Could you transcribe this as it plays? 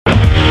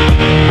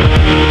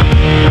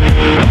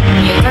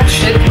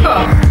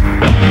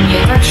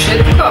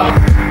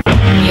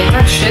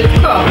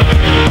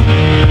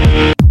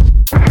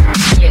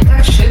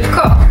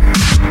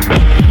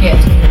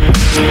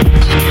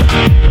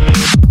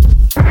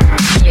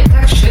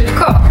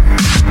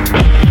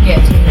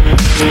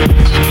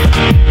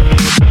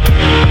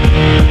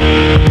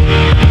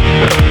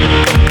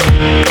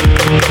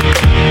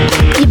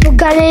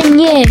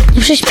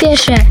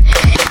przyspieszę.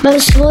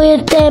 Mam swoje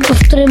tempo,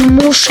 w którym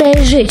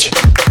muszę żyć.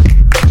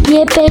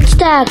 Nie pędź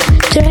tak,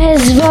 trochę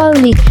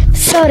zwolnij.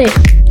 Sorry,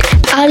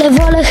 ale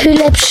wolę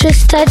chwilę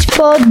przystać,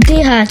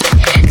 pooddychać.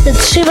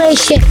 Zatrzymaj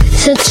się,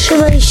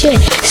 zatrzymaj się,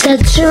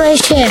 zatrzymaj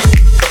się.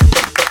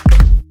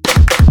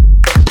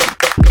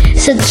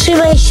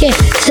 Zatrzymaj się,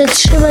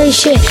 zatrzymaj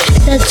się,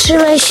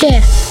 zatrzymaj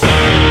się.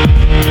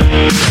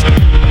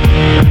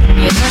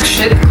 Nie tak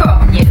szybko,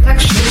 nie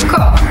tak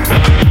szybko.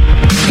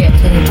 Nie,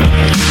 to nie powinno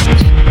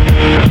być.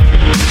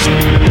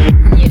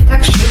 Nie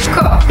tak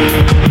szybko.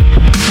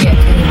 Nie,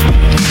 to nie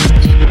powinno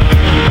być.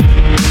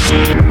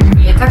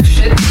 Nie tak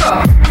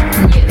szybko,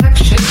 nie tak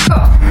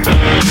szybko.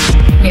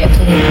 Nie,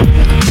 to nie powinno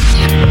być.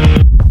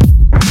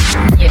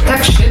 Nie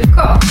tak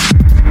szybko.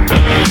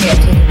 Nie,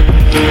 to nie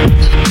powinno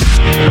być.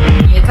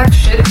 Nie tak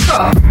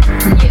szybko,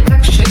 nie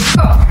tak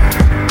szybko.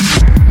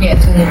 Nie,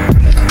 to nie powinno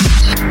być.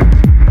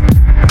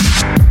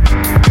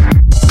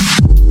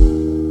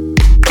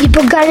 Nie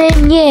poganiaj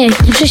mnie,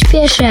 nie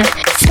przyspieszę.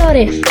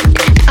 Sorry,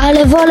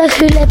 ale wolę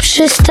chwilę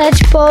przystać,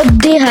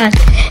 pooddychać.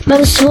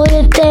 Mam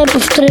swoje tempo,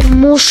 w którym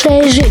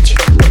muszę żyć.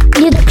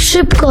 Nie tak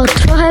szybko,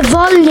 trochę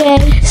wolniej.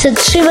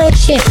 Zatrzymaj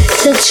się,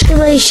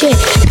 zatrzymaj się,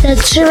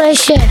 zatrzymaj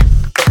się.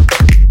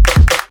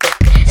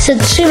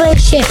 Zatrzymaj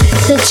się,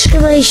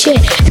 zatrzymaj się,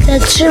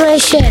 zatrzymaj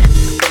się.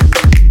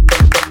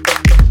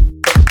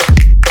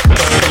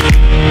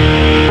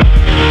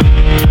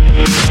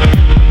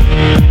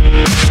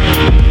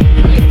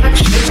 Nie tak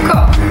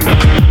szybko.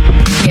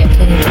 Nie,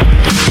 to nie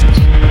powinno być.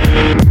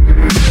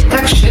 Nie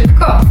tak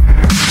szybko.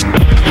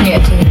 Nie,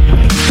 to nie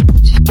powinno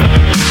być.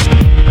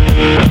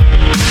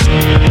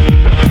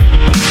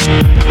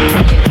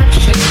 Nie tak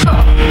szybko.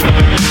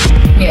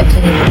 Nie, to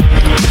nie powinno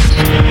być.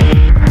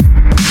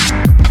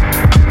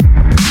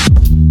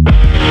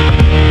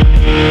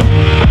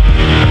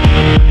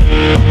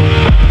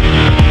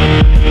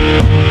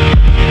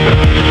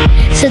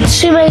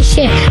 Zatrzymaj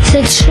się,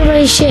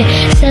 zatrzymaj się,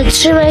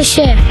 zatrzymaj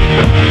się.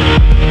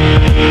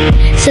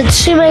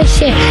 Zatrzymaj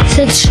się,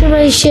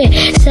 zatrzymaj się,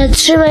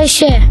 zatrzymaj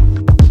się.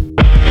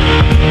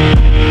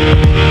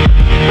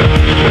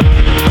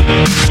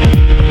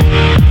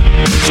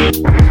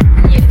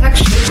 Nie tak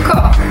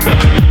szybko.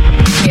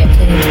 Nie,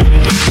 to nie powinno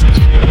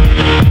być.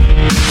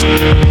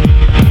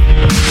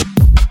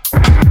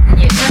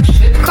 Nie tak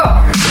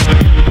szybko.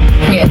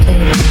 Nie, to nie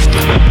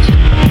powinno być.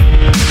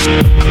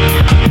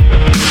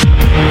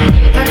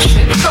 Nie tak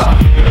szybko.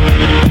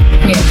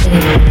 Nie, to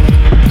nie powinno być.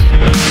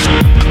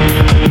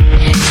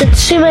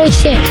 Zatrzymaj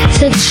się,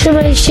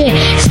 zatrzymaj się,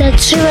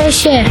 zatrzymaj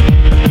się.